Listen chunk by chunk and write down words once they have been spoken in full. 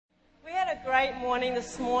great morning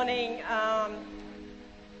this morning. A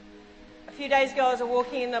few days ago I was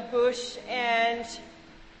walking in the bush and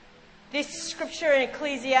this scripture in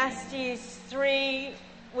Ecclesiastes 3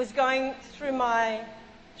 was going through my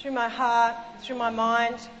heart, through my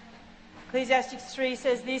mind. Ecclesiastes 3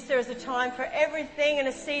 says this: there is a time for everything and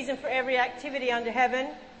a season for every activity under heaven,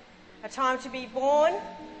 a time to be born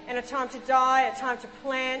and a time to die, a time to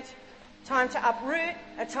plant, a time to uproot,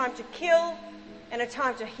 a time to kill and a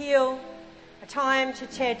time to heal, a time to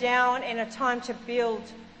tear down and a time to build,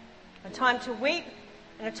 a time to weep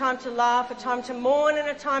and a time to laugh, a time to mourn and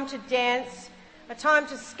a time to dance, a time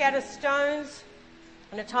to scatter stones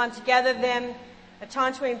and a time to gather them, a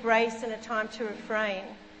time to embrace and a time to refrain,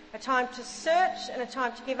 a time to search and a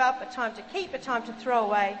time to give up, a time to keep, a time to throw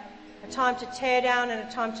away, a time to tear down and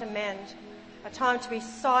a time to mend, a time to be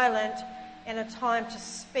silent and a time to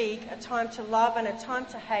speak, a time to love and a time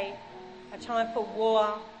to hate, a time for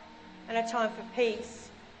war and a time for peace.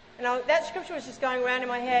 And that scripture was just going around in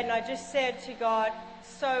my head, and I just said to God,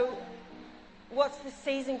 so what's the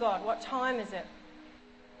season, God? What time is it?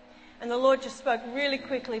 And the Lord just spoke really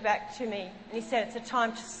quickly back to me, and he said, it's a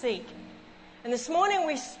time to seek. And this morning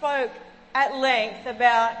we spoke at length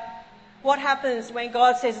about what happens when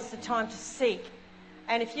God says it's a time to seek.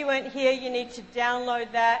 And if you weren't here, you need to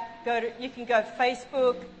download that. You can go to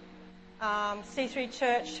Facebook, C3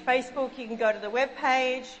 Church Facebook. You can go to the web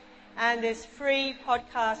page, and there's free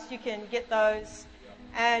podcasts. You can get those,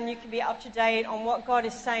 and you can be up to date on what God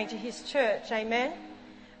is saying to his church. Amen.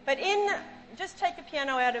 But just take the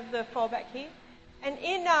piano out of the fold back here. And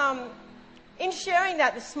in sharing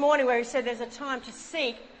that this morning, where he said there's a time to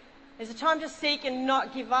seek, there's a time to seek and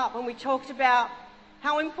not give up. And we talked about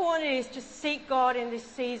how important it is to seek God in this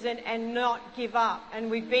season and not give up. And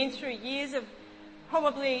we've been through years of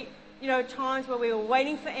probably, times where we were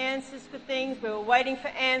waiting for answers for things. We were waiting for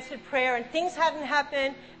answered prayer and things hadn't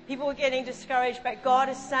happened. People were getting discouraged. But God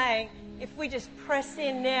is saying, if we just press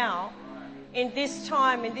in now, in this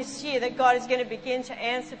time, in this year, that God is going to begin to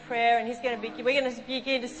answer prayer, and we're going to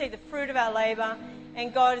begin to see the fruit of our labour,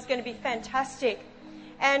 and God is going to be fantastic.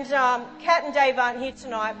 And Kat and Dave aren't here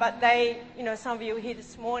tonight, but they, some of you were here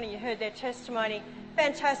this morning, you heard their testimony.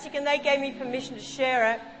 Fantastic, and they gave me permission to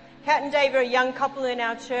share it. Kat and Dave are a young couple in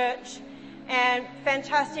our church, and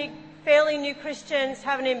fantastic, fairly new Christians,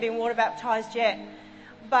 haven't even been water baptised yet.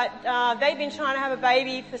 But they've been trying to have a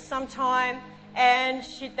baby for some time, and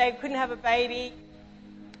they couldn't have a baby.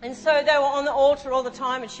 And so they were on the altar all the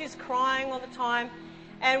time, and she was crying all the time.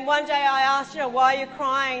 And one day I asked, why are you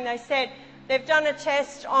crying? They said, they've done a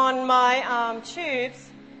test on my tubes,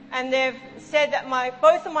 and they've said that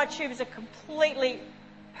both of my tubes are completely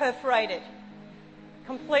perforated,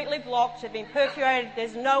 completely blocked. They've been perforated.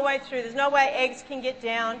 There's no way through. There's no way eggs can get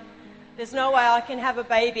down. There's no way I can have a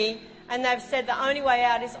baby. And they've said the only way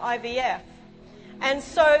out is IVF. And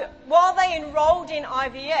so while they enrolled in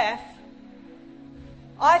IVF,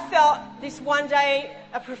 I felt this one day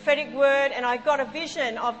a prophetic word, and I got a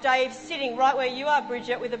vision of Dave sitting right where you are,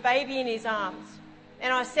 Bridget, with a baby in his arms.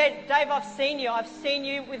 And I said, Dave, I've seen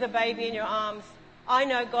you with a baby in your arms. I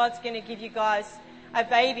know God's going to give you guys a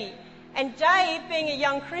baby. And Dave, being a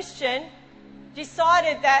young Christian,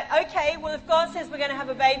 decided that, okay, well, if God says we're going to have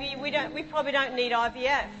a baby, we probably don't need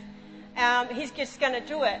IVF. He's just going to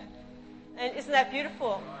do it. And isn't that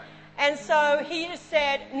beautiful? And so he just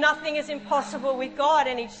said, nothing is impossible with God.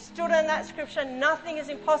 And he stood on that scripture, nothing is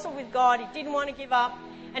impossible with God. He didn't want to give up.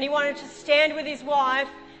 And he wanted to stand with his wife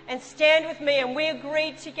and stand with me. And we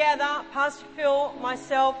agreed together, Pastor Phil,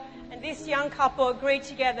 myself, and this young couple agreed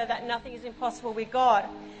together that nothing is impossible with God.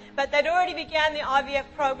 But they'd already began the IVF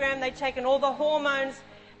program. They'd taken all the hormones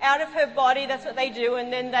out of her body. That's what they do.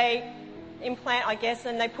 And then they implant, I guess,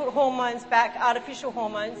 and they put hormones back, artificial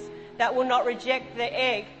hormones, that will not reject the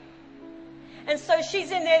egg. And so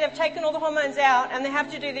she's in there, they've taken all the hormones out, and they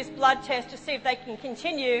have to do this blood test to see if they can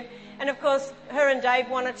continue. And of course, her and Dave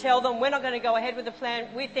want to tell them, we're not going to go ahead with the plan.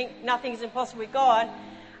 We think nothing's impossible with God.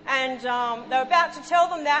 And they're about to tell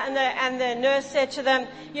them that, and the nurse said to them,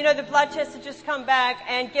 the blood tests have just come back,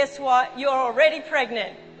 and guess what? You're already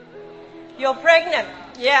pregnant. You're pregnant.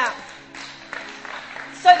 Yeah.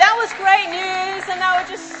 So that was great news, and they were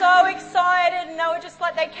just so excited, and they were just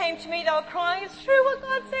like, they came to me, they were crying, it's true what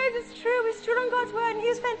God says, it's true, we stood on God's word, and he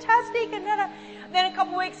was fantastic. And then a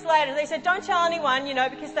couple of weeks later, they said, don't tell anyone,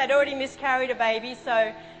 because they'd already miscarried a baby,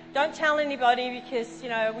 so don't tell anybody, because,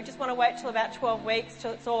 we just want to wait till about 12 weeks,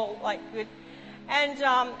 till it's all, good. And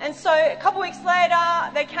so a couple of weeks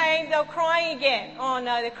later, they were crying again. Oh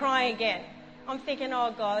no, they're crying again. I'm thinking,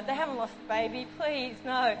 oh God, they haven't lost the baby, please,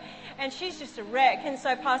 no. And she's just a wreck. And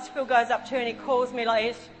so Pastor Phil goes up to her and he calls me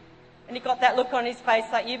like this. And he got that look on his face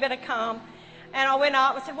like, you better come. And I went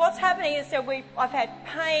up, I said, what's happening? He said, I've had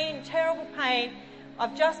pain, terrible pain.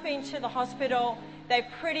 I've just been to the hospital. They're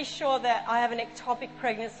pretty sure that I have an ectopic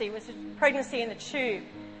pregnancy, which is pregnancy in the tube.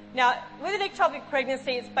 Now, with an ectopic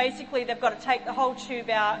pregnancy, it's basically they've got to take the whole tube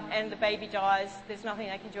out and the baby dies. There's nothing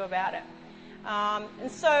they can do about it.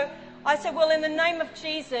 And so I said, well, in the name of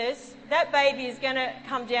Jesus, that baby is going to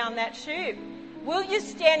come down that tube. Will you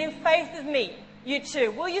stand in faith with me, you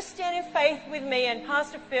two? Will you stand in faith with me and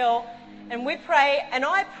Pastor Phil? And we pray, and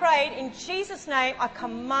I prayed in Jesus' name, I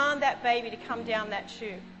command that baby to come down that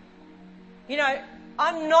tube. You know,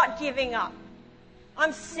 I'm not giving up.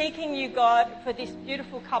 I'm seeking you, God, for this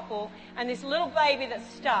beautiful couple and this little baby that's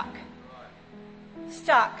stuck.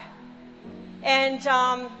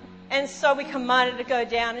 And so we commanded to go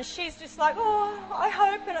down, and she's just like, oh, I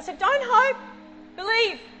hope. And I said, don't hope,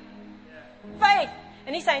 believe, faith.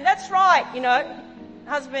 And he's saying, that's right, you know,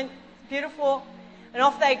 husband, beautiful. And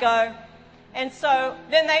off they go. And so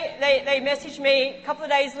then they messaged me a couple of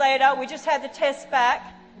days later. We just had the test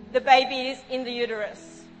back. The baby is in the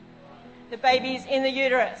uterus. The baby is in the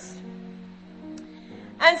uterus.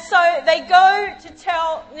 And so they go to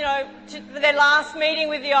tell, you know, to their last meeting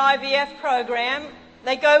with the IVF program.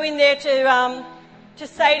 They go in there to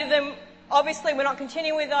say to them, obviously we're not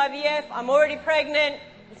continuing with IVF. I'm already pregnant.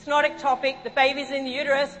 It's not ectopic. The baby's in the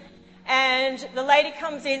uterus. And the lady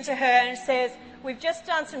comes in to her and says, we've just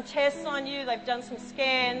done some tests on you. They've done some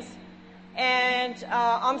scans. And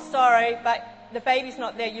I'm sorry, but the baby's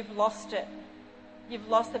not there. You've lost it. You've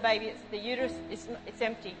lost the baby. The uterus, it's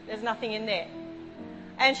empty. There's nothing in there.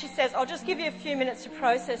 And she says, I'll just give you a few minutes to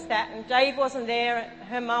process that. And Dave wasn't there.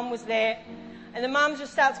 Her mum was there. And the mum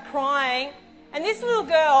just starts crying. And this little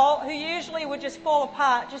girl, who usually would just fall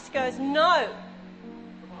apart, just goes, no.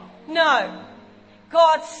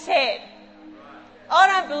 God said. I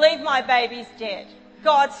don't believe my baby's dead.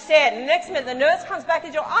 God said. And the next minute the nurse comes back to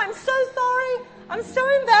the door. I'm so sorry. I'm so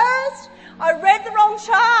embarrassed. I read the wrong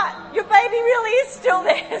chart. Your baby really is still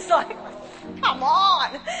there. It's like, come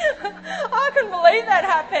on. I couldn't believe that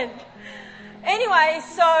happened. Anyway,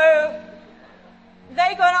 so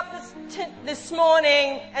they got up this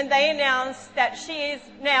morning and they announced that she is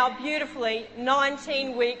now beautifully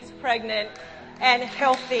 19 weeks pregnant and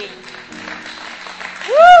healthy.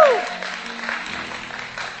 Woo!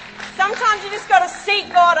 Sometimes you just got to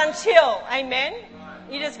seek God until, amen?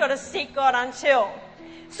 You just got to seek God until.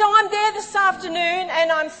 So I'm there this afternoon and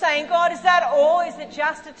I'm saying, God, is that all? Is it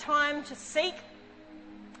just a time to seek?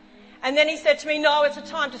 And then he said to me, no, it's a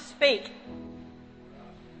time to speak.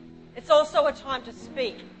 It's also a time to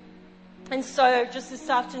speak. And so just this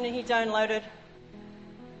afternoon he downloaded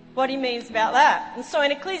what he means about that. And so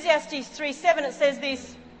in Ecclesiastes 3:7 it says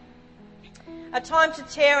this, a time to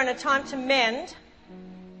tear and a time to mend,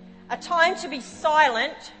 a time to be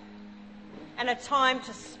silent and a time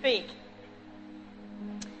to speak.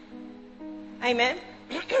 Amen.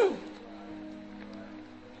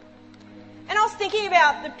 And I was thinking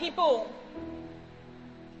about the people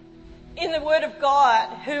in the Word of God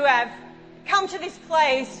who have come to this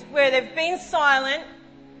place where they've been silent,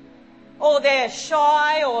 or they're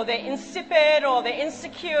shy, or they're insipid, or they're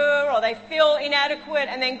insecure, or they feel inadequate,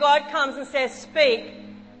 and then God comes and says, speak,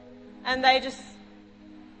 and they just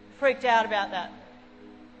freaked out about that.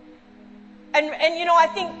 And you know, I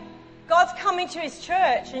think God's coming to his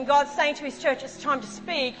church, and God's saying to his church, it's time to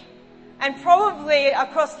speak. And probably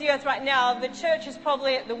across the earth right now, the church is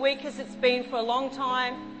probably at the weakest it's been for a long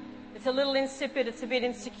time. It's a little insipid, it's a bit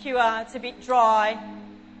insecure, it's a bit dry.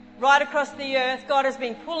 Right across the earth, God has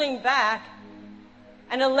been pulling back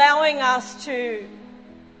and allowing us to,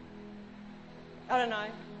 I don't know,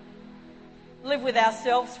 live with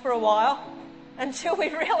ourselves for a while until we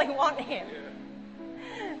really want him.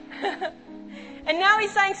 Yeah. And now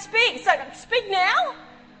he's saying, speak. So, speak now?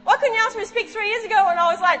 Why couldn't you ask me to speak 3 years ago when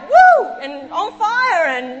I was like, woo, and on fire,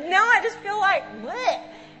 and now I just feel like, bleh.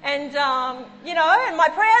 And, you know, and my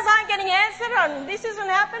prayers aren't getting answered, and this isn't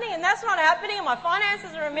happening, and that's not happening, and my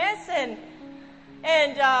finances are a mess, and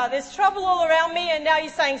there's trouble all around me, and now you're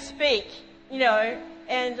saying speak, you know,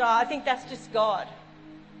 and I think that's just God.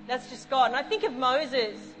 That's just God. And I think of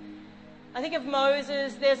Moses.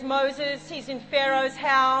 There's Moses, he's in Pharaoh's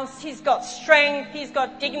house, he's got strength, he's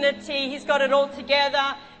got dignity, he's got it all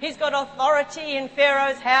together, he's got authority in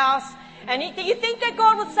Pharaoh's house. And you think that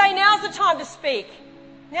God would say, now's the time to speak.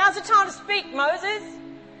 Now's the time to speak, Moses.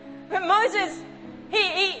 But Moses,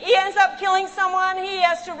 he ends up killing someone, he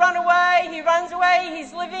has to run away, he runs away,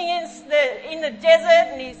 he's living in the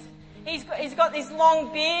desert, and he's got this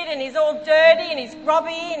long beard, and he's all dirty, and he's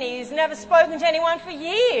grubby, and he's never spoken to anyone for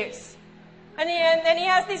years. And then he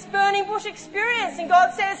has this burning bush experience, and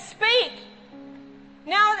God says, speak.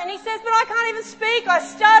 Now, and he says, but I can't even speak. I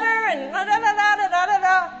stutter and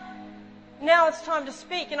da-da-da-da-da-da-da. Now it's time to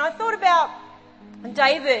speak. And I thought about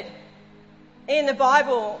David in the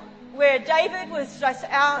Bible, where David was just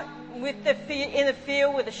out in the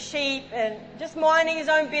field with the sheep and just minding his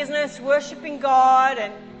own business, worshipping God.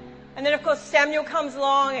 And then, of course, Samuel comes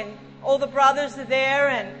along and all the brothers are there,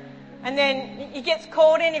 and then he gets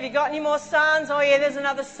called in. Have you got any more sons? Oh, yeah, there's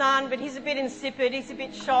another son, but he's a bit insipid. He's a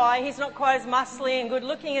bit shy. He's not quite as muscly and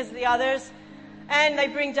good-looking as the others. And they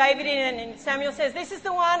bring David in, and Samuel says, this is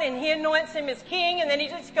the one, and he anoints him as king, and then he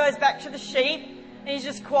just goes back to the sheep, and he's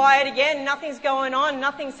just quiet again. Nothing's going on.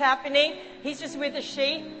 Nothing's happening. He's just with the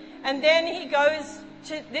sheep. And then he goes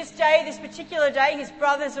to this particular day, his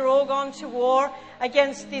brothers are all gone to war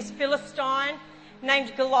against this Philistine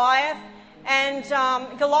named Goliath. And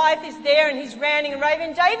Goliath is there and he's ranting and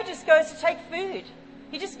raving. David just goes to take food.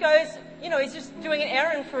 He just goes, he's just doing an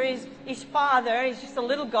errand for his father. He's just a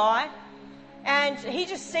little guy. And he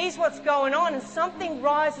just sees what's going on, and something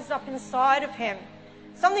rises up inside of him.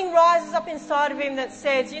 Something rises up inside of him that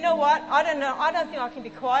says, you know what, I don't think I can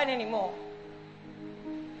be quiet anymore.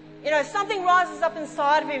 Something rises up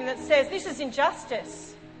inside of him that says, this is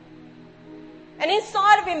injustice. And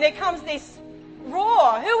inside of him there comes this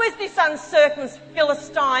roar. Who is this uncircumcised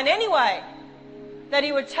Philistine anyway, that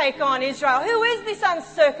he would take on Israel? Who is this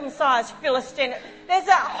uncircumcised Philistine? There's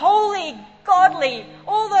that holy, godly,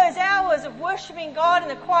 all those hours of worshipping God in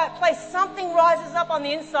the quiet place, something rises up on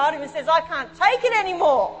the inside of him and says, I can't take it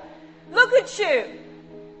anymore. Look at you.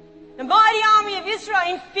 The mighty army of Israel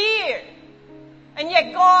in fear. And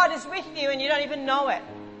yet God is with you and you don't even know it.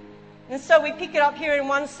 And so we pick it up here in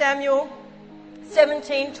 1 Samuel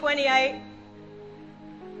 17:28.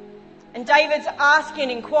 And David's asking,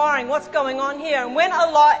 inquiring, what's going on here? And when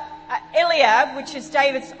Eliab, which is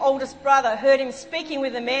David's oldest brother, heard him speaking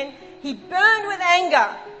with the men, he burned with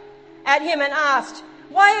anger at him and asked,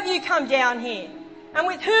 why have you come down here? And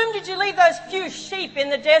with whom did you leave those few sheep in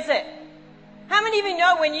the desert? How many of you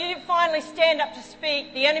know when you finally stand up to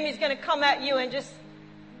speak, the enemy's going to come at you and just,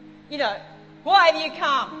 why have you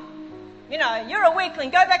come? You're a weakling.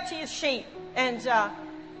 Go back to your sheep. And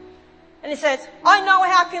he says, I know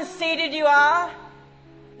how conceited you are,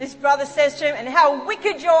 this brother says to him, and how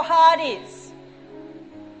wicked your heart is.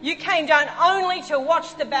 You came down only to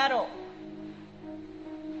watch the battle.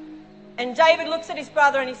 And David looks at his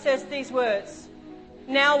brother and he says these words,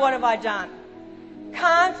 now what have I done?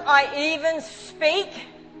 Can't I even speak?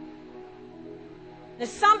 There's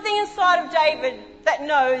something inside of David that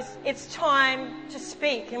knows it's time to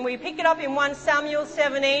speak. And we pick it up in 1 Samuel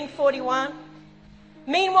 17:41.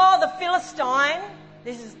 Meanwhile, the Philistine,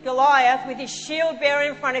 this is Goliath, with his shield bearer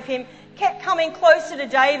in front of him, kept coming closer to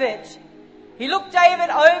David. He looked David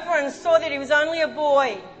over and saw that he was only a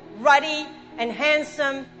boy, ruddy and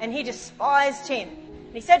handsome, and he despised him.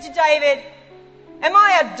 And he said to David, am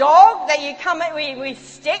I a dog that you come at me with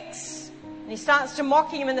sticks? And he starts to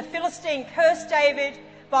mock him, and the Philistine cursed David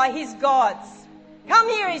by his gods. Come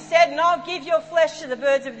here, he said, and I'll give your flesh to the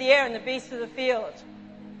birds of the air and the beasts of the field.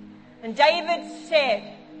 And David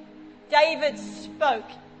said, David spoke.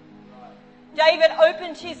 David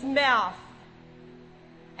opened his mouth.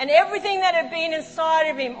 And everything that had been inside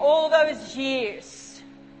of him all those years,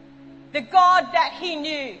 the God that he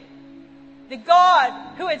knew, the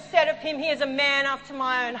God who had said of him, he is a man after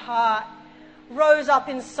my own heart, rose up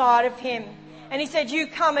inside of him. And he said, you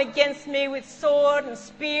come against me with sword and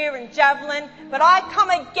spear and javelin, but I come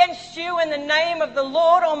against you in the name of the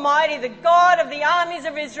Lord Almighty, the God of the armies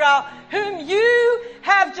of Israel, whom you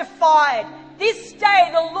have defied. This day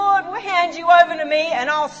the Lord will hand you over to me, and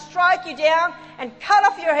I'll strike you down and cut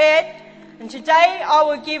off your head. And today I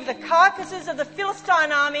will give the carcasses of the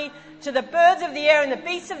Philistine army to the birds of the air and the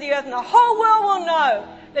beasts of the earth, and the whole world will know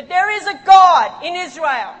that there is a God in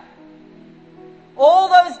Israel. All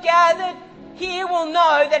those gathered here will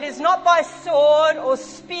know that it is not by sword or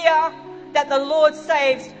spear that the Lord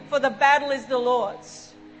saves, for the battle is the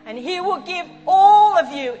Lord's. And he will give all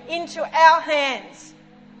of you into our hands.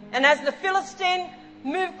 And as the Philistine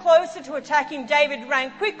moved closer to attack him, David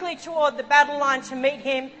ran quickly toward the battle line to meet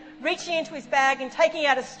him. Reaching into his bag and taking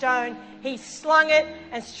out a stone, he slung it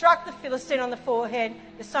and struck the Philistine on the forehead.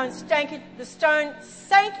 The stone sank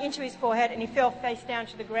into his forehead and he fell face down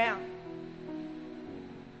to the ground.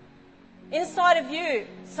 Inside of you,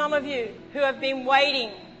 some of you who have been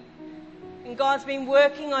waiting, and God's been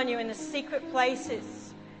working on you in the secret places.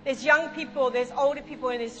 There's young people, there's older people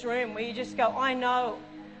in this room where you just go, I know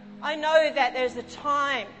that there's a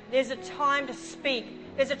time to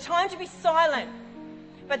speak. There's a time to be silent.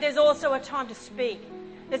 but there's also a time to speak.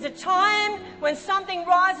 There's a time when something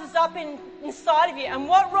rises up inside of you. And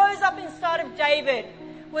what rose up inside of David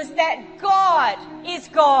was that God is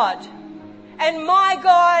God. And my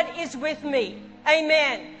God is with me.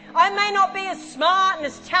 Amen. I may not be as smart and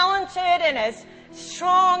as talented and as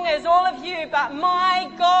strong as all of you, but my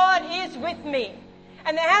God is with me.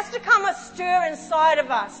 And there has to come a stir inside of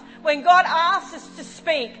us when God asks us to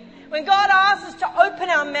speak. When God asks us to open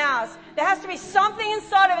our mouths, there has to be something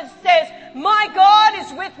inside of us that says, my God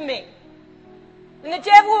is with me. And the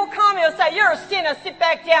devil will come, he'll say, you're a sinner, sit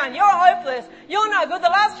back down, you're hopeless, you're no good. The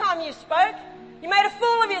last time you spoke, you made a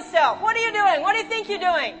fool of yourself. What are you doing? What do you think you're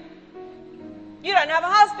doing? You don't have a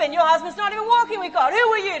husband, your husband's not even walking with God. Who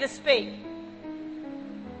are you to speak?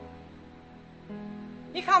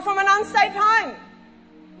 You come from an unsafe home.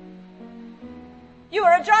 You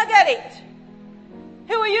were a drug addict.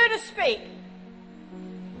 Who are you to speak?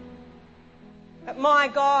 But my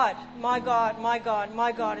God, my God, my God,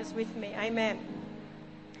 my God is with me. Amen.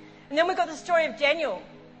 And then we've got the story of Daniel.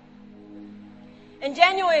 And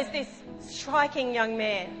Daniel is this striking young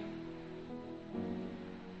man.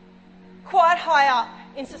 Quite high up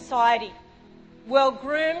in society.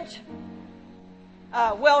 Well-groomed,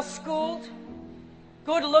 well-schooled,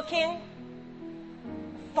 good-looking,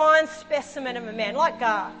 fine specimen of a man, like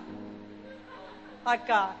Garth. Like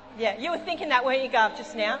Garth. Yeah, you were thinking that, weren't you, Garth,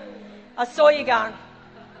 just now? I saw you going.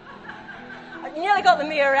 I nearly got the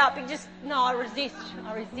mirror out, but I resist.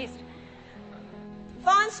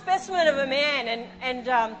 Fine specimen of a man, and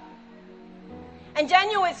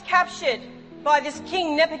Daniel is captured by this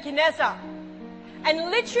king Nebuchadnezzar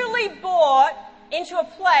and literally brought into a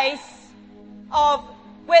place of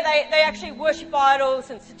where they actually worship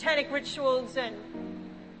idols and satanic rituals and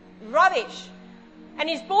rubbish. And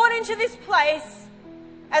he's brought into this place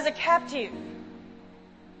as a captive.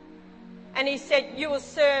 And he said, you will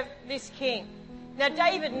serve this king. Now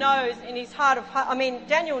Daniel knows in his heart of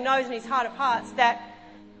hearts that,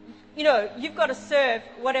 you've got to serve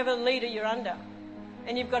whatever leader you're under.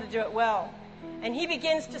 And you've got to do it well. And he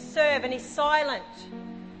begins to serve, and he's silent.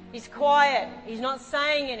 He's quiet. He's not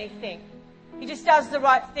saying anything. He just does the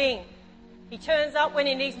right thing. He turns up when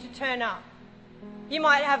he needs to turn up. You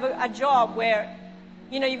might have a job where,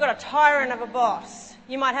 you've got a tyrant of a boss.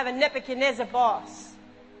 You might have a Nebuchadnezzar boss.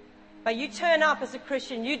 But you turn up as a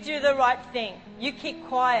Christian. You do the right thing. You keep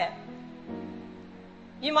quiet.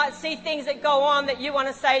 You might see things that go on that you want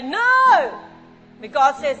to say, no! But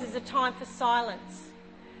God says there's a time for silence.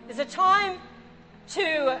 There's a time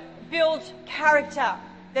to build character.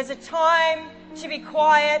 There's a time to be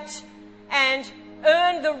quiet and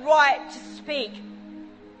earn the right to speak.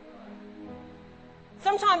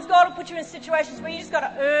 Sometimes God will put you in situations where you just got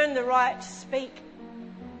to earn the right to speak.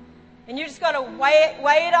 And you just got to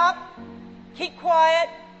weigh it up, keep quiet,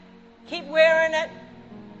 keep wearing it,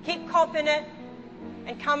 keep copping it,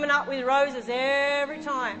 and coming up with roses every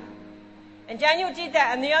time. And Daniel did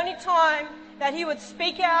that, and the only time that he would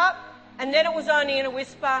speak out, and then it was only in a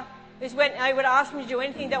whisper, is when they would ask him to do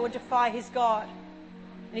anything that would defy his God.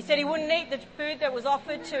 And he said he wouldn't eat the food that was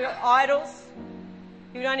offered to idols.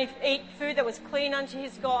 He would only eat food that was clean unto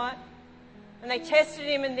his God. And they tested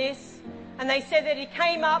him in this. And they said that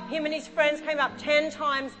him and his friends came up 10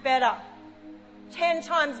 times better. 10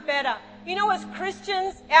 times better. As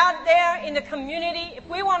Christians out there in the community, if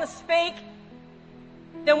we want to speak,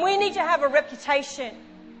 then we need to have a reputation.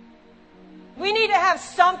 We need to have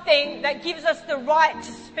something that gives us the right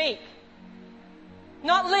to speak.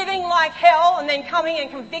 Not living like hell and then coming and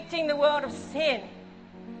convicting the world of sin.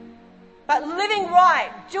 But living right,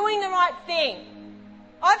 doing the right thing.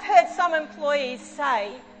 I've heard some employees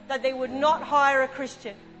say that they would not hire a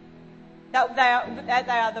Christian. That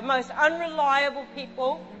they are the most unreliable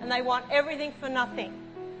people and they want everything for nothing.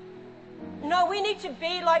 No, we need to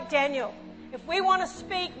be like Daniel. If we want to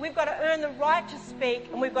speak, we've got to earn the right to speak,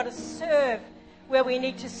 and we've got to serve where we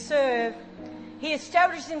need to serve. He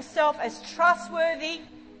establishes himself as trustworthy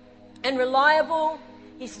and reliable.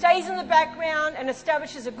 He stays in the background and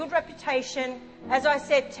establishes a good reputation, as I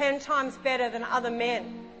said, 10 times better than other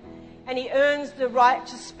men. And he earns the right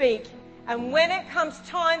to speak. And when it comes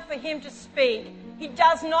time for him to speak, he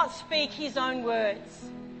does not speak his own words.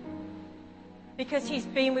 Because he's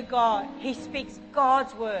been with God. He speaks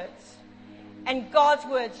God's words. And God's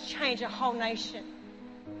words change a whole nation.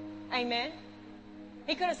 Amen?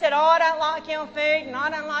 He could have said, I don't like your food and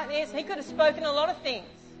I don't like this. He could have spoken a lot of things.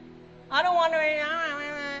 I don't want to...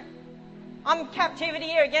 I'm in captivity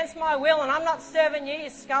here against my will and I'm not serving you, you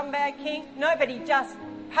scumbag king. No, but he just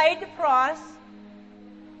paid the price,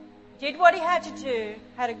 did what he had to do,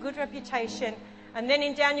 had a good reputation, And then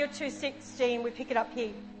in Daniel 2:16, we pick it up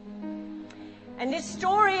here. And this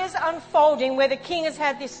story is unfolding where the king has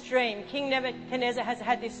had this dream. King Nebuchadnezzar has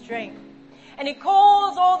had this dream. And he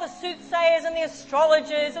calls all the soothsayers and the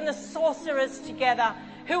astrologers and the sorcerers together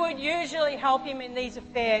who would usually help him in these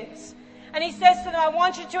affairs. And he says to them, I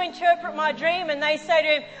want you to interpret my dream. And they say to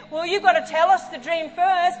him, well, you've got to tell us the dream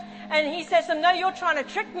first. And he says to them, no, you're trying to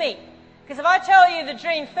trick me. Because if I tell you the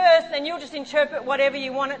dream first, then you'll just interpret whatever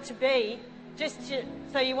you want it to be,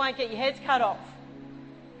 so you won't get your heads cut off.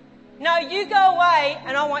 No, you go away,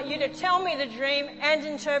 and I want you to tell me the dream and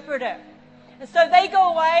interpret it. And so they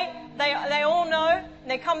go away, they all know, and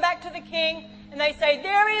they come back to the king, and they say,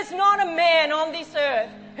 there is not a man on this earth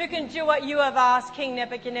who can do what you have asked, King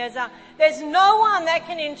Nebuchadnezzar. There's no one that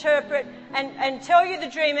can interpret and tell you the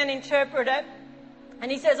dream and interpret it. And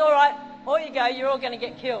he says, all right, all you go, you're all going to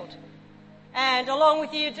get killed. And along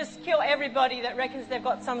with you, just kill everybody that reckons they've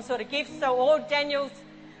got some sort of gift. So all Daniel's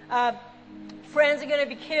friends are going to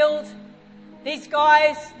be killed. These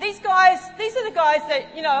are the guys that,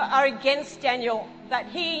 are against Daniel, that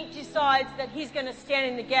he decides that he's going to stand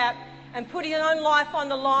in the gap and put his own life on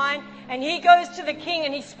the line. And he goes to the king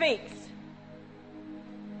and he speaks.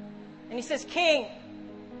 And he says, King,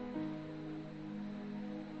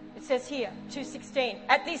 it says here, 2:16,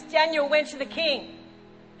 at this Daniel went to the king.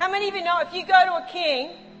 How many of you know if you go to a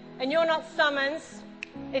king and you're not summoned,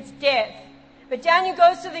 it's death? But Daniel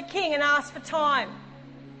goes to the king and asks for time.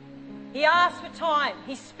 He asks for time.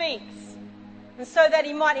 He speaks. And so that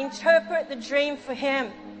he might interpret the dream for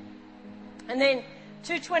him. And then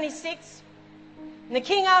 2:26, and the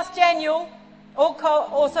king asked Daniel,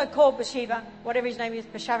 also called Bathsheba, whatever his name is,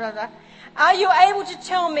 Bathsheba, are you able to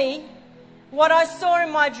tell me what I saw in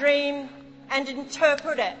my dream and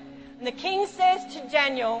interpret it? And the king says to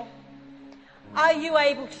Daniel, are you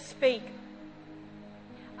able to speak?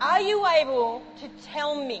 Are you able to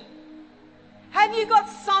tell me? Have you got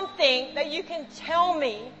something that you can tell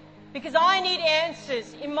me? Because I need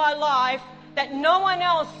answers in my life that no one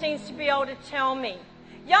else seems to be able to tell me.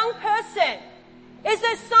 Young person, is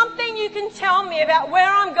there something you can tell me about where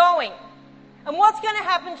I'm going and what's going to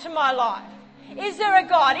happen to my life? Is there a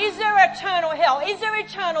God? Is there eternal hell? Is there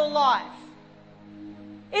eternal life?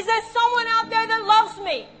 Is there someone out there that loves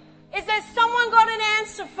me? Is there someone got an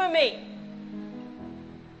answer for me?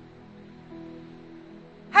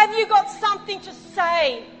 Have you got something to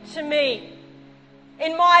say to me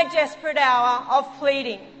in my desperate hour of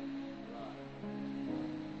pleading?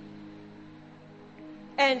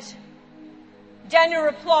 And Daniel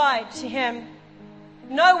replied to him,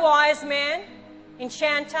 no wise man,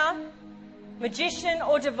 enchanter, magician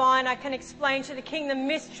or diviner can explain to the king the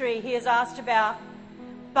mystery he has asked about,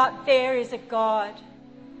 but there is a God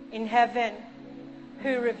in heaven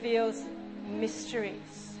who reveals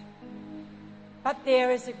mysteries. But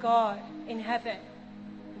there is a God in heaven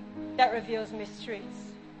that reveals mysteries.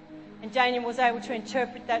 And Daniel was able to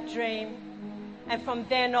interpret that dream. And from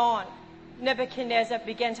then on, Nebuchadnezzar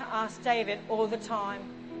began to ask David all the time.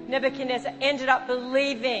 Nebuchadnezzar ended up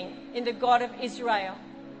believing in the God of Israel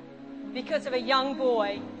because of a young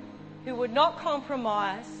boy who would not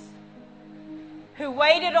compromise, who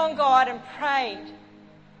waited on God and prayed,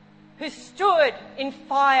 who stood in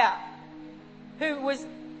fire, who was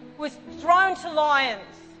thrown to lions,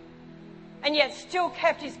 and yet still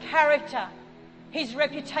kept his character, his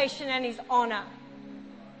reputation and his honor.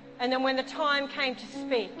 And then when the time came to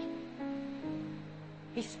speak,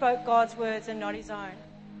 he spoke God's words and not his own.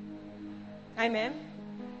 Amen.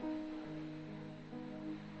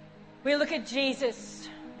 We look at Jesus.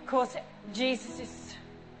 Of course,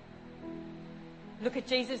 look at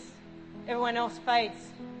Jesus, everyone else fades.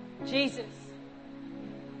 Jesus.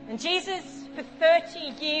 And Jesus, for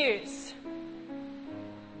 30 years,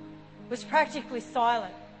 was practically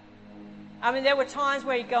silent. I mean, there were times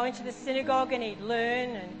where he'd go into the synagogue and he'd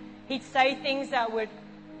learn and he'd say things that would,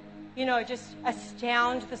 just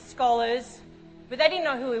astound the scholars. But they didn't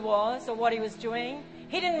know who he was or what he was doing.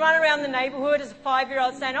 He didn't run around the neighborhood as a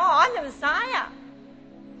 5-year-old saying, oh, I'm the Messiah.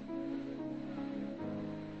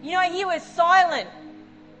 He was silent.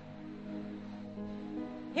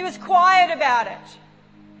 He was quiet about it.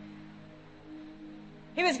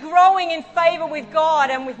 He was growing in favor with God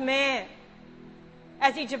and with man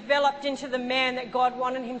as he developed into the man that God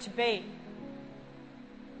wanted him to be.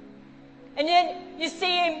 And then you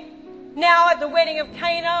see him now at the wedding of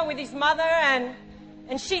Cana with his mother and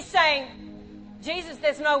she's saying, Jesus,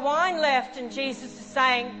 there's no wine left. And Jesus is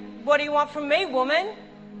saying, what do you want from me, woman?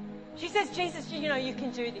 She says, Jesus, you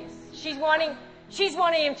can do this. She's wanting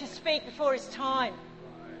him to speak before his time.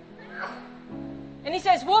 And he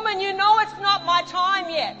says, woman, it's not my time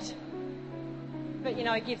yet. But,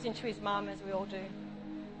 he gives in to his mum, as we all do.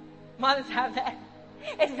 Mothers have that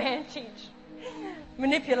advantage.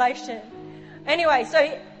 Manipulation. Anyway,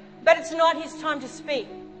 but it's not his time to speak.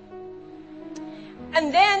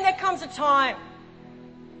 And then there comes a time,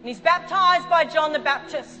 and he's baptized by John the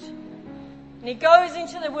Baptist. And he goes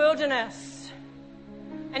into the wilderness,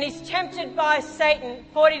 and he's tempted by Satan.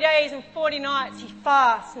 40 days and 40 nights he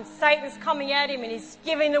fasts, and Satan's coming at him, and he's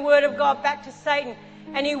giving the word of God back to Satan.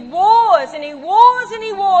 And he wars, and he wars, and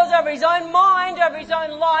he wars over his own mind, over his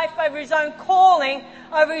own life, over his own calling,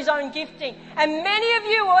 over his own gifting. And many of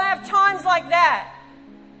you will have times like that,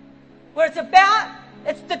 where it's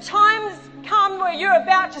the times come where you're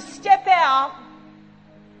about to step out.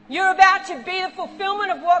 You're about to be the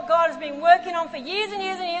fulfillment of what God has been working on for years and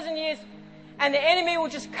years and years and years. And the enemy will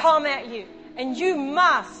just come at you. And you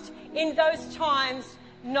must, in those times,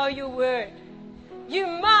 know your word. You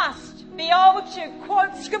must be able to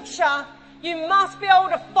quote scripture. You must be able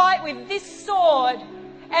to fight with this sword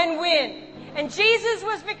and win. And Jesus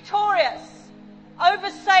was victorious over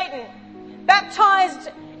Satan, baptized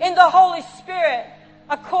in the Holy Spirit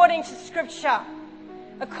according to scripture,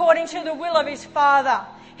 according to the will of his Father.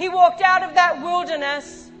 He walked out of that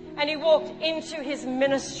wilderness and he walked into his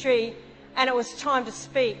ministry, and it was time to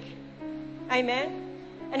speak. Amen.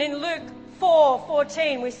 And in Luke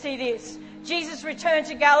 4:14 we see this. Jesus returned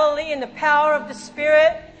to Galilee in the power of the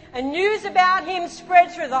Spirit, and news about him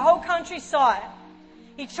spread through the whole countryside.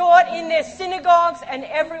 He taught in their synagogues, and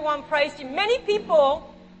everyone praised him. Many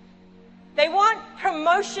people, they want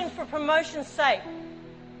promotion for promotion's sake.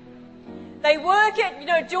 They work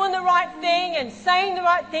at, doing the right thing and saying the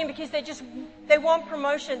right thing because they want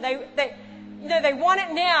promotion. They want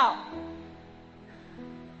it now.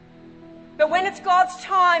 But when it's God's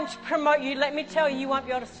time to promote you, let me tell you, you won't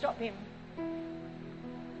be able to stop him.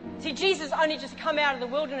 See, Jesus only just come out of the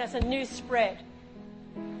wilderness and news spread.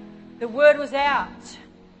 The word was out.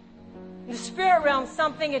 In the spirit realm,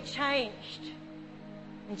 something had changed.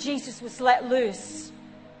 And Jesus was let loose.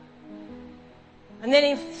 And then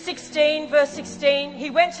in verse 16,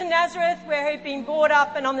 he went to Nazareth where he'd been brought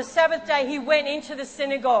up, and on the Sabbath day he went into the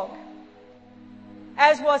synagogue,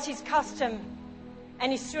 as was his custom,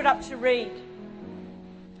 and he stood up to read.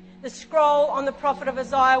 The scroll on the prophet of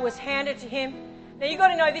Isaiah was handed to him. Now you've got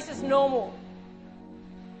to know this is normal.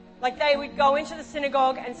 Like they would go into the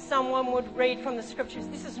synagogue and someone would read from the scriptures.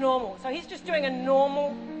 This is normal. So he's just doing a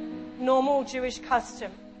normal Jewish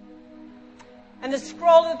custom. And the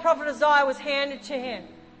scroll of the prophet Isaiah was handed to him.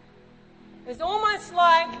 It was almost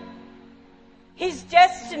like his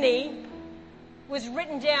destiny was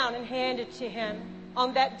written down and handed to him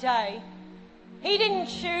on that day. He didn't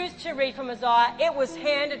choose to read from Isaiah. It was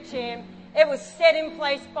handed to him. It was set in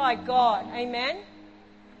place by God. Amen?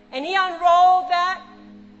 And he unrolled that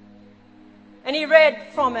and he read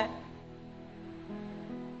from it.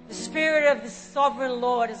 The Spirit of the Sovereign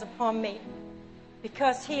Lord is upon me,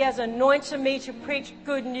 because he has anointed me to preach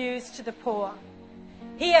good news to the poor.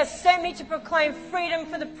 He has sent me to proclaim freedom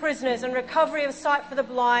for the prisoners and recovery of sight for the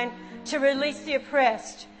blind, to release the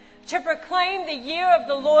oppressed, to proclaim the year of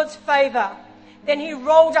the Lord's favour. Then he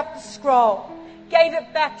rolled up the scroll, gave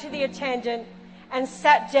it back to the attendant, and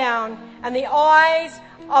sat down, and the eyes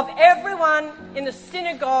of everyone in the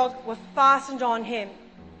synagogue were fastened on him.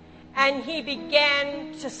 And he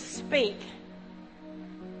began to speak,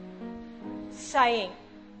 saying,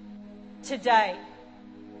 "Today,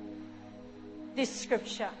 this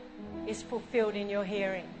scripture is fulfilled in your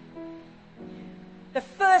hearing." The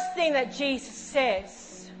first thing that Jesus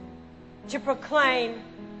says to proclaim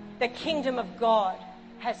the kingdom of God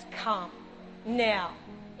has come now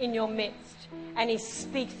in your midst, and he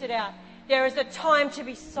speaks it out. There is a time to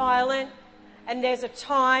be silent, and there's a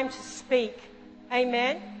time to speak.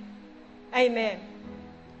 Amen? Amen.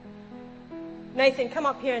 Nathan, come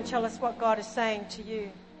up here and tell us what God is saying to you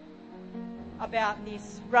about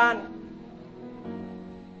this run.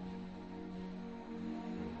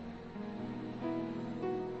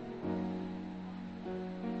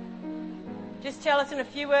 Just tell us in a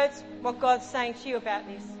few words what God's saying to you about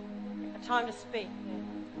this. A time to speak.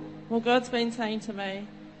 Well, God's been saying to me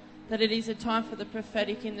that it is a time for the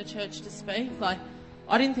prophetic in the church to speak. Like,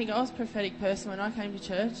 I didn't think I was a prophetic person when I came to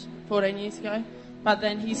church 14 years ago. But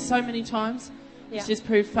then he's so many times, he's just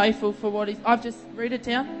proved faithful for what he's... I've just read it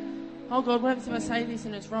down. Oh, God, what happens if I say this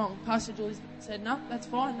and it's wrong? Pastor Julie said, no, that's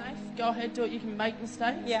fine, Nath. Go ahead, do it. You can make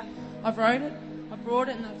mistakes. Yeah. I've wrote it. I brought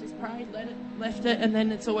it and I've just prayed, left it, and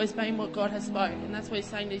then it's always been what God has spoken. And that's what he's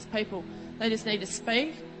saying to these people. They just need to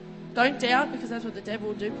speak. Don't doubt, because that's what the devil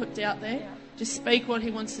will do, put doubt there. Yeah. Just speak what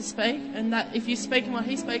he wants to speak. And that if you speak in what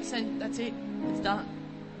he speaks, then that's it. It's done.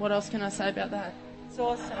 What else can I say about that? It's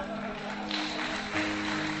awesome.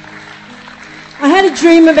 I had a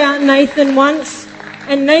dream about Nathan once,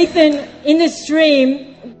 and Nathan, in this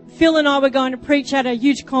dream, Phil and I were going to preach at a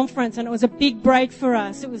huge conference, and it was a big break for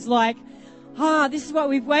us. It was like, this is what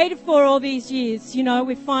we've waited for all these years. You know,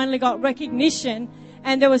 we finally got recognition,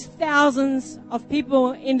 and there was thousands of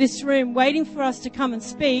people in this room waiting for us to come and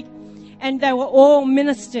speak, and they were all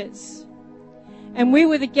ministers. And we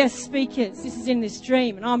were the guest speakers. This is in this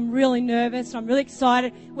dream, and I'm really nervous. I'm really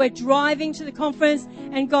excited. We're driving to the conference,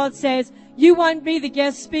 and God says, you won't be the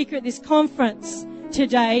guest speaker at this conference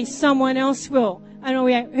today. Someone else will. And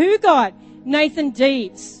we went, who, God? Nathan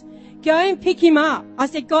Deeds. Go and pick him up. I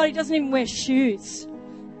said, God, he doesn't even wear shoes.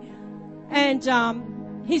 And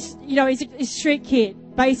he's a street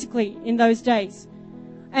kid, basically, in those days.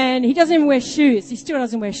 And he doesn't even wear shoes. He still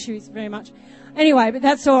doesn't wear shoes very much. Anyway, but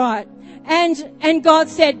that's all right. And God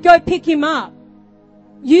said, go pick him up.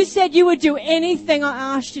 You said you would do anything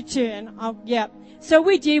I asked you to. And So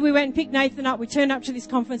we did. We went and picked Nathan up. We turned up to this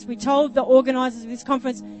conference. We told the organisers of this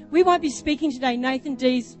conference, we won't be speaking today. Nathan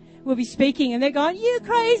Dees will be speaking. And they're going, you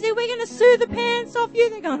crazy. We're going to sue the pants off you.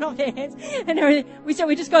 They're going off their heads and everything. We said,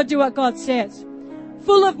 we just got to do what God says.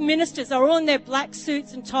 Full of ministers. They're all in their black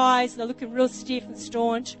suits and ties. They're looking real stiff and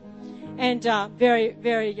staunch. And very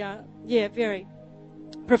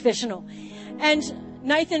professional. And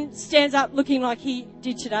Nathan stands up looking like he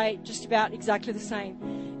did today, just about exactly the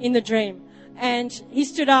same in the dream. And he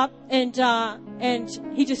stood up and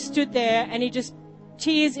he just stood there, and he just,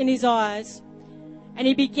 tears in his eyes, and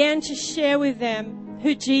he began to share with them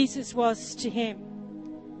who Jesus was to him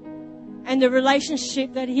and the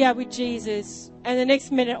relationship that he had with Jesus. And the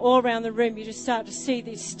next minute, all around the room, you just start to see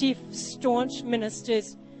these stiff, staunch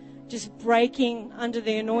ministers just breaking under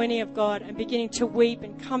the anointing of God and beginning to weep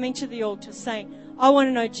and coming to the altar saying, I want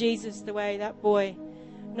to know Jesus the way that boy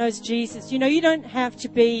knows Jesus. You know, you don't have to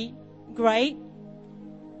be great.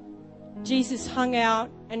 Jesus hung out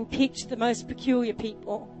and picked the most peculiar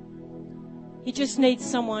people. He just needs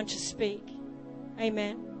someone to speak.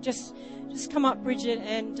 Amen. Just come up, Bridget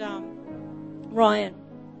and Ryan.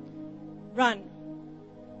 Run.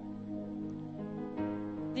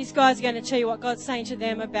 These guys are going to tell you what God's saying to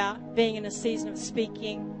them about being in a season of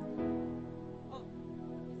speaking.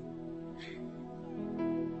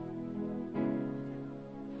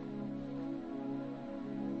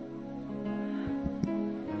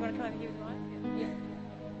 You want to try over here with Ryan?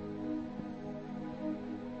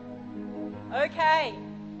 Yeah. Okay.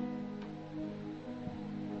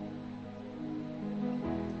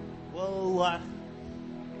 Well,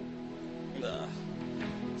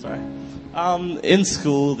 sorry. In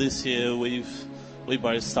school this year, we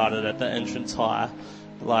both started at the Entrance High.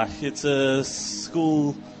 It's a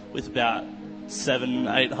school with about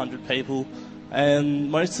 700-800 people, and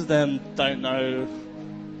most of them don't know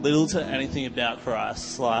little to anything about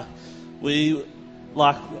Christ. When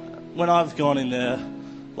I've gone in there,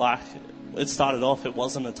 it started off, it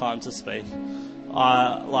wasn't a time to speak.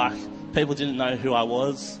 People didn't know who I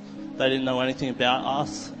was. They didn't know anything about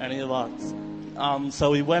us, any of us.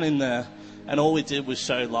 So we went in there, and all we did was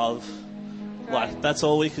show love. Right. That's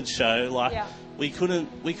all we could show. Yeah. We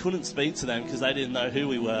couldn't speak to them because they didn't know who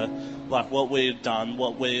we were, what we'd done,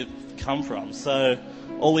 what we'd come from. So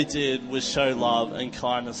all we did was show love and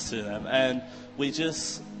kindness to them, and we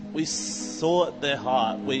sought their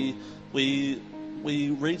heart. We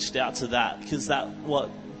reached out to that because that's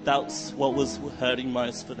what was hurting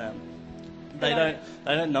most for them. They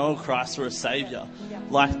don't know Christ or a Saviour. Yeah.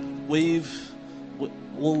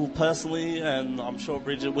 Personally, and I'm sure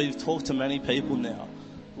Bridget, we've talked to many people now.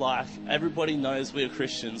 Everybody knows we're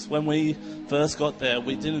Christians. When we first got there,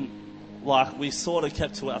 we didn't, we sort of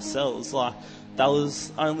kept to ourselves. That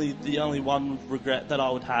was the only one regret that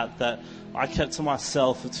I would have, that I kept to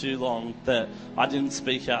myself for too long, that I didn't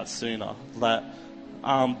speak out sooner. But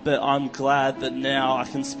I'm glad that now I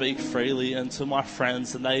can speak freely and to my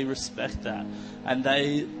friends, and they respect that. And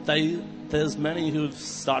there's many who have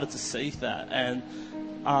started to see that, and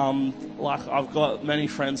I've got many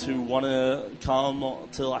friends who want to come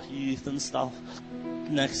to youth and stuff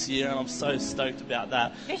next year, and I'm so stoked about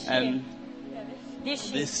that.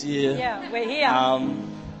 This year. Yeah, we're here.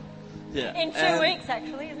 In 2 weeks,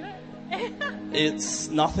 actually, isn't it? It's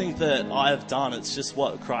nothing that I have done. It's just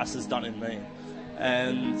what Christ has done in me.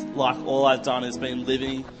 And all I've done has been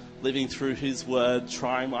living through His Word,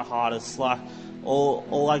 trying my hardest.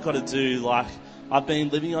 All I got to do, I've been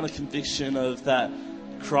living on a conviction of that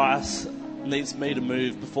Christ needs me to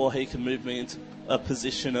move before He can move me into a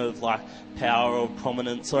position of power or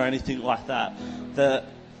prominence or anything like that. That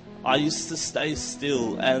I used to stay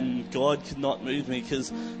still, and God could not move me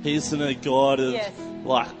because He isn't a God of, Yes.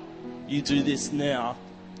 like, you do this now.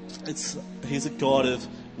 He's a God of,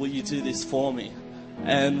 will you do this for me?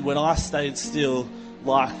 And when I stayed still,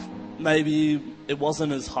 like, maybe it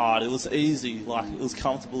wasn't as hard. It was easy. Like, it was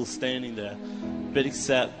comfortable standing there. But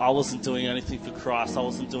except I wasn't doing anything for Christ. I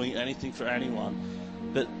wasn't doing anything for anyone.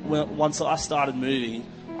 But once I started moving,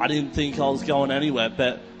 I didn't think I was going anywhere.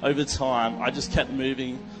 But over time, I just kept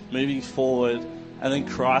moving forward. And then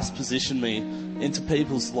Christ positioned me into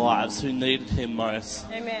people's lives who needed Him most.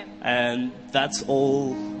 Amen. And that's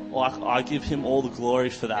all, like, I give Him all the glory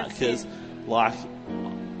for that. That's Because, it. like,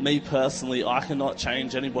 me personally, I cannot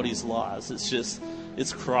change anybody's lives.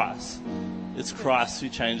 It's Christ. It's Christ who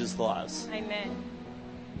changes lives. Amen.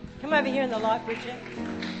 Come over here in the light, Bridget.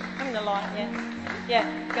 Come in the light, yeah. Yeah,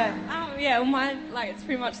 go. Yeah, well, mine, like, it's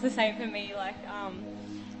pretty much the same for me. Like,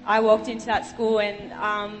 I walked into that school,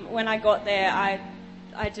 and when I got there, I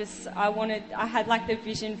had like the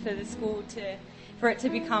vision for the school for it to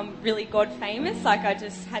become really God famous. Like, I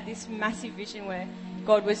just had this massive vision where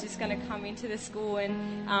God was just going to come into the school,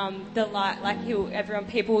 and the light, like,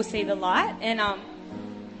 people will see the light, and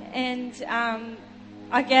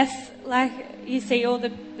I guess, like, you see all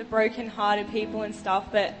the broken-hearted people and stuff,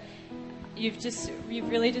 but you've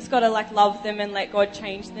really just got to, like, love them and let God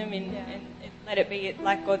change them and let it be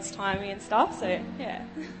like God's timing and stuff. So yeah.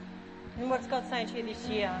 And what's God saying to you this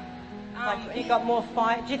year? Like, you got more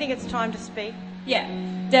fight. Do you think it's time to speak? Yeah,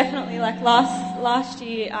 definitely. Like last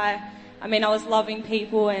year, I mean, I was loving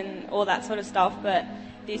people and all that sort of stuff, but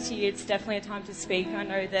this year it's definitely a time to speak. I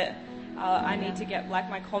know that I need to get, like,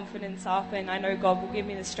 my confidence up, and I know God will give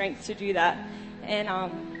me the strength to do that. And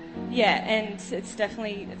and it's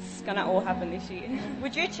going to all happen this year.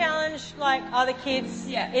 Would you challenge, like, other kids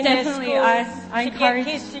in definitely. their schools I to encourage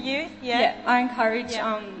get kids to youth? Yeah, I encourage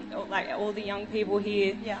like all the young people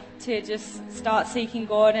here to just start seeking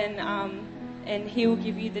God, and He will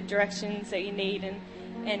give you the directions that you need,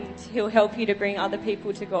 and He'll help you to bring other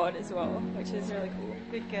people to God as well, which is really cool.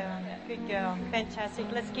 Good girl. Good girl. Fantastic.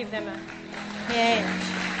 Let's give them a hand.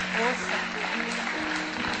 Awesome.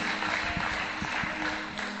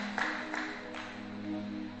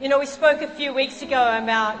 You know, we spoke a few weeks ago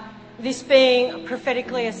about this being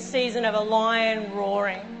prophetically a season of a lion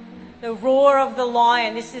roaring. The roar of the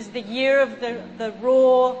lion. This is the year of the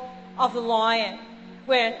roar of the lion.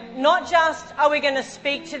 Where not just are we going to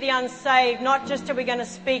speak to the unsaved, not just are we going to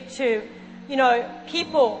speak to,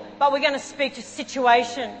 people, but we're going to speak to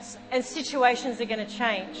situations, and situations are going to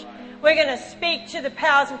change. We're going to speak to the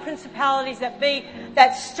powers and principalities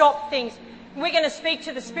that stop things. We're going to speak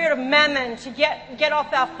to the spirit of mammon to get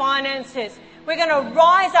off our finances. We're going to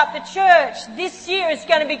rise up. The church this year is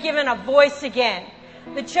going to be given a voice again.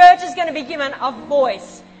 The church is going to be given a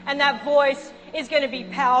voice, and that voice is going to be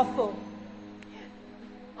powerful.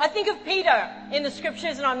 I think of Peter in the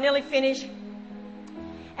scriptures, and I'm nearly finished.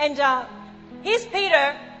 And here's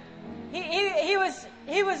Peter. He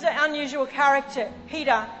was an unusual character,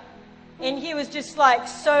 Peter, and he was just, like,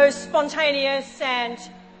 so spontaneous and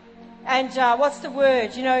what's the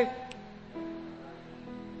word?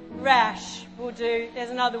 Rash will do. There's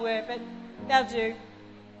another word, but that'll do.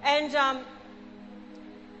 And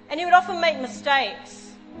he would often make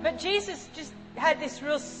mistakes. But Jesus just had this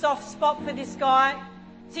real soft spot for this guy.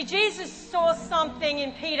 See, Jesus saw something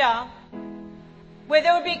in Peter where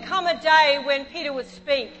there would become a day when Peter would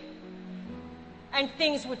speak and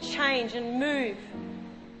things would change and move.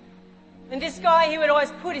 And this guy, he would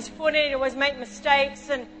always put his foot in, he'd always make mistakes,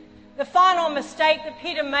 and the final mistake that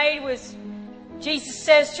Peter made was, Jesus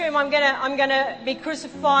says to him, I'm gonna be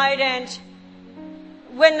crucified, and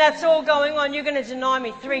when that's all going on, you're going to deny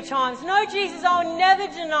me 3 times. No, Jesus, I'll never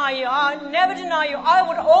deny you. I'll never deny you. I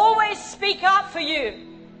would always speak up for you.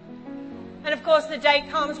 And of course, the day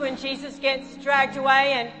comes when Jesus gets dragged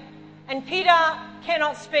away, and Peter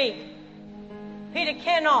cannot speak. Peter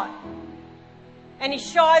cannot. And he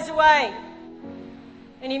shies away.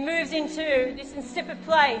 And he moves into this insipid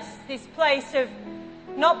place, this place of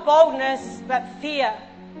not boldness, but fear.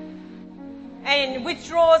 And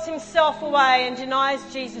withdraws himself away and denies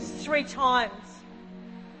Jesus 3 times.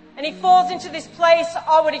 And he falls into this place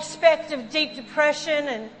I would expect of deep depression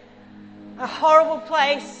and a horrible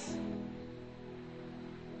place.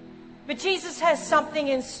 But Jesus has something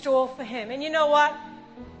in store for him. And you know what?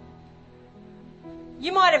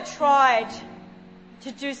 You might have tried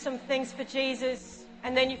to do some things for Jesus,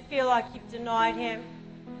 and then you feel like you've denied him.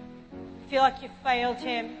 You feel like you've failed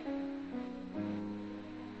him.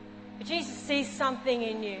 But Jesus sees something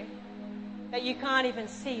in you that you can't even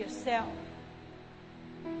see yourself.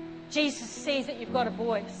 Jesus sees that you've got a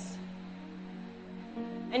voice.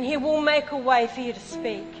 And He will make a way for you to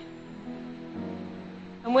speak.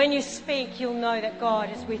 And when you speak, you'll know that God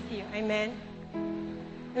is with you. Amen.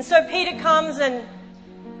 And so Peter comes, and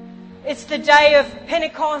it's the day of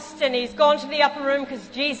Pentecost, and he's gone to the upper room because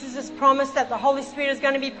Jesus has promised that the Holy Spirit is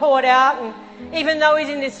going to be poured out. And even though he's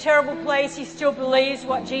in this terrible place, he still believes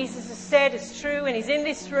what Jesus has said is true, and he's in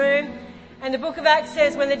this room. And the book of Acts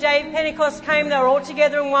says when the day of Pentecost came, they were all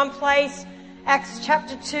together in one place. Acts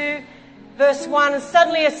chapter 2, verse 1. And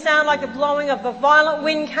suddenly a sound like the blowing of a violent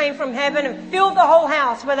wind came from heaven and filled the whole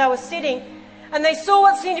house where they were sitting. And they saw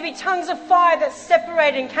what seemed to be tongues of fire that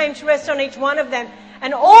separated and came to rest on each one of them.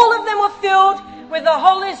 And all of them were filled with the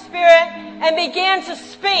Holy Spirit and began to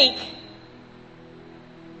speak.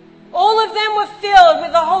 All of them were filled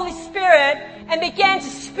with the Holy Spirit and began to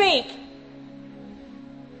speak.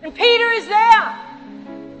 And Peter is there.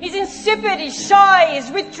 He's insipid, he's shy, he's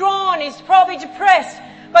withdrawn, he's probably depressed.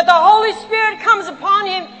 But the Holy Spirit comes upon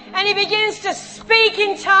him and he begins to speak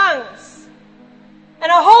in tongues.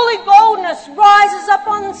 And a holy boldness rises up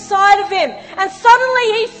on the side of him. And suddenly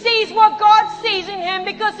he sees what God sees in him,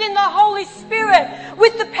 because in the Holy Spirit,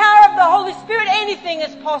 with the power of the Holy Spirit, anything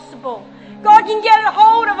is possible. God can get a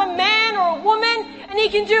hold of a man or a woman and He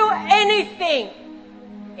can do anything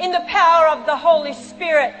in the power of the Holy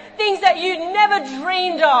Spirit. Things that you never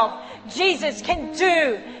dreamed of, Jesus can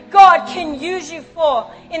do. God can use you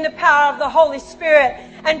for in the power of the Holy Spirit.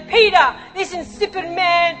 And Peter, this insipid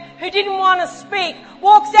man who didn't want to speak,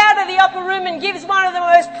 walks out of the upper room and gives one of the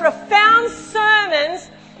most profound sermons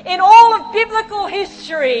in all of biblical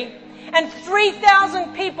history. And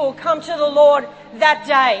 3,000 people come to the Lord that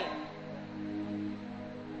day.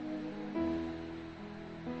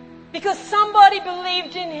 Because somebody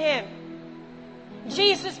believed in him.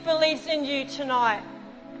 Jesus believes in you tonight.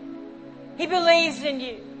 He believes in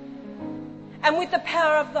you. And with the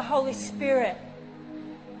power of the Holy Spirit,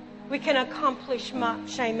 we can accomplish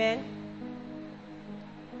much. Amen.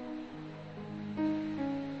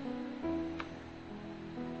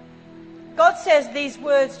 God says these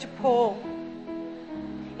words to Paul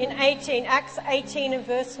in Acts 18 and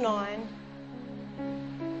verse 9.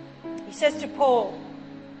 He says to Paul,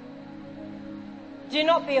 do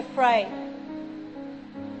not be afraid.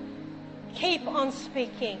 Keep on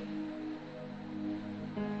speaking.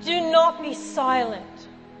 Do not be silent,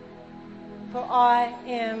 for I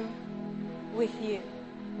am with you.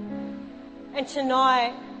 And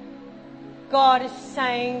tonight, God is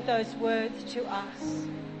saying those words to us.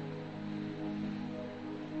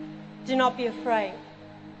 Do not be afraid.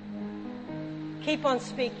 Keep on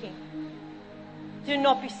speaking. Do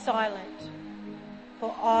not be silent,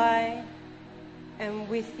 for I am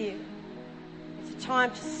with you. It's a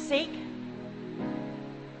time to seek,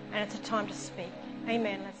 and it's a time to speak.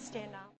 Amen. Let's stand up.